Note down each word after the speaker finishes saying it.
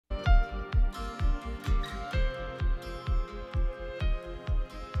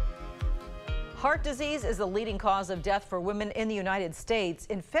Heart disease is the leading cause of death for women in the United States.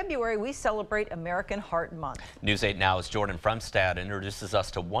 In February, we celebrate American Heart Month. News 8 Now's Jordan Fremstad introduces us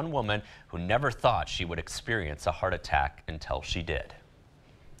to one woman who never thought she would experience a heart attack until she did.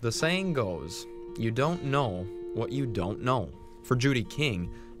 The saying goes, you don't know what you don't know. For Judy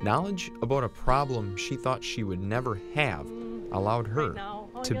King, knowledge about a problem she thought she would never have allowed her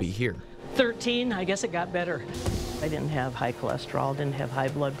to be here. 13, I guess it got better. I didn't have high cholesterol, didn't have high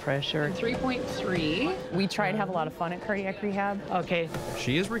blood pressure. 3.3. We try to have a lot of fun at cardiac rehab. Okay.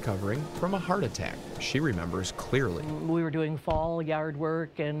 She is recovering from a heart attack she remembers clearly. We were doing fall yard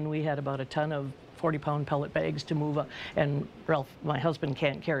work and we had about a ton of 40-pound pellet bags to move, and Ralph, my husband,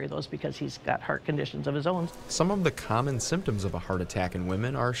 can't carry those because he's got heart conditions of his own. Some of the common symptoms of a heart attack in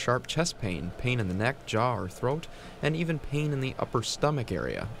women are sharp chest pain, pain in the neck, jaw, or throat, and even pain in the upper stomach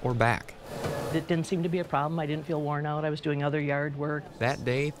area or back. It didn't seem to be a problem. I didn't feel worn out. I was doing other yard work. That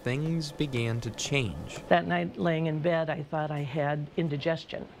day, things began to change. That night, laying in bed, I thought I had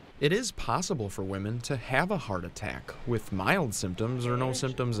indigestion. It is possible for women to have a heart attack with mild symptoms or no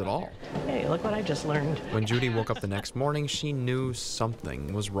symptoms at all. Hey, look what I just learned. When Judy woke up the next morning, she knew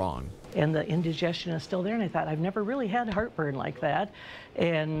something was wrong. And the indigestion is still there, and I thought, I've never really had heartburn like that.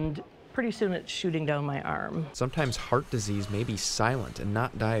 And pretty soon it's shooting down my arm. Sometimes heart disease may be silent and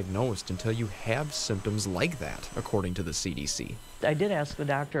not diagnosed until you have symptoms like that, according to the CDC. I did ask the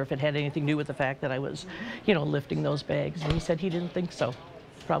doctor if it had anything to do with the fact that I was, lifting those bags, and he said he didn't think so.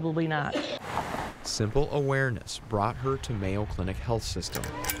 Probably not. Simple awareness brought her to Mayo Clinic Health System.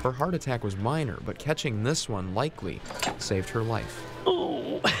 Her heart attack was minor, but catching this one likely saved her life.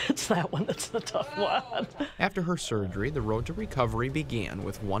 Oh, it's that one that's the tough one. After her surgery, the road to recovery began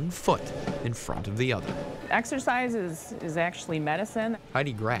with one foot in front of the other. Exercise is actually medicine.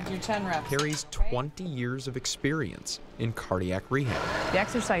 Heidi Graff Do 10 reps. carries 20 years of experience in cardiac rehab. The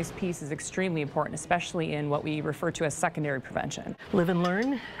exercise piece is extremely important, especially in what we refer to as secondary prevention. Live and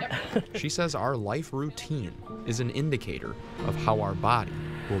learn. She says our life routine is an indicator of how our body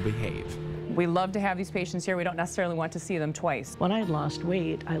will behave. We love to have these patients here. We don't necessarily want to see them twice. When I had lost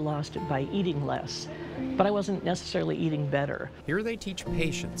weight, I lost it by eating less, but I wasn't necessarily eating better. Here they teach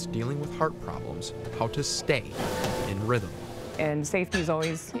patients dealing with heart problems how to stay in rhythm. And safety is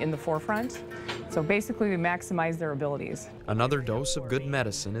always in the forefront. So basically we maximize their abilities. Another dose of good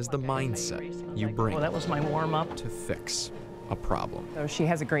medicine is the mindset you bring Well, that was my warm-up. to fix a problem. So she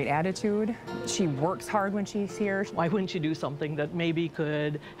has a great attitude. She works hard when she's here. Why wouldn't you do something that maybe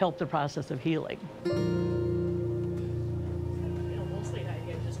could help the process of healing?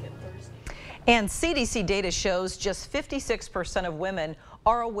 And CDC data shows just 56% of women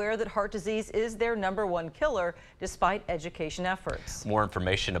are aware that heart disease is their #1 killer, despite education efforts. More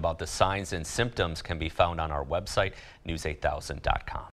information about the signs and symptoms can be found on our website, news8000.com.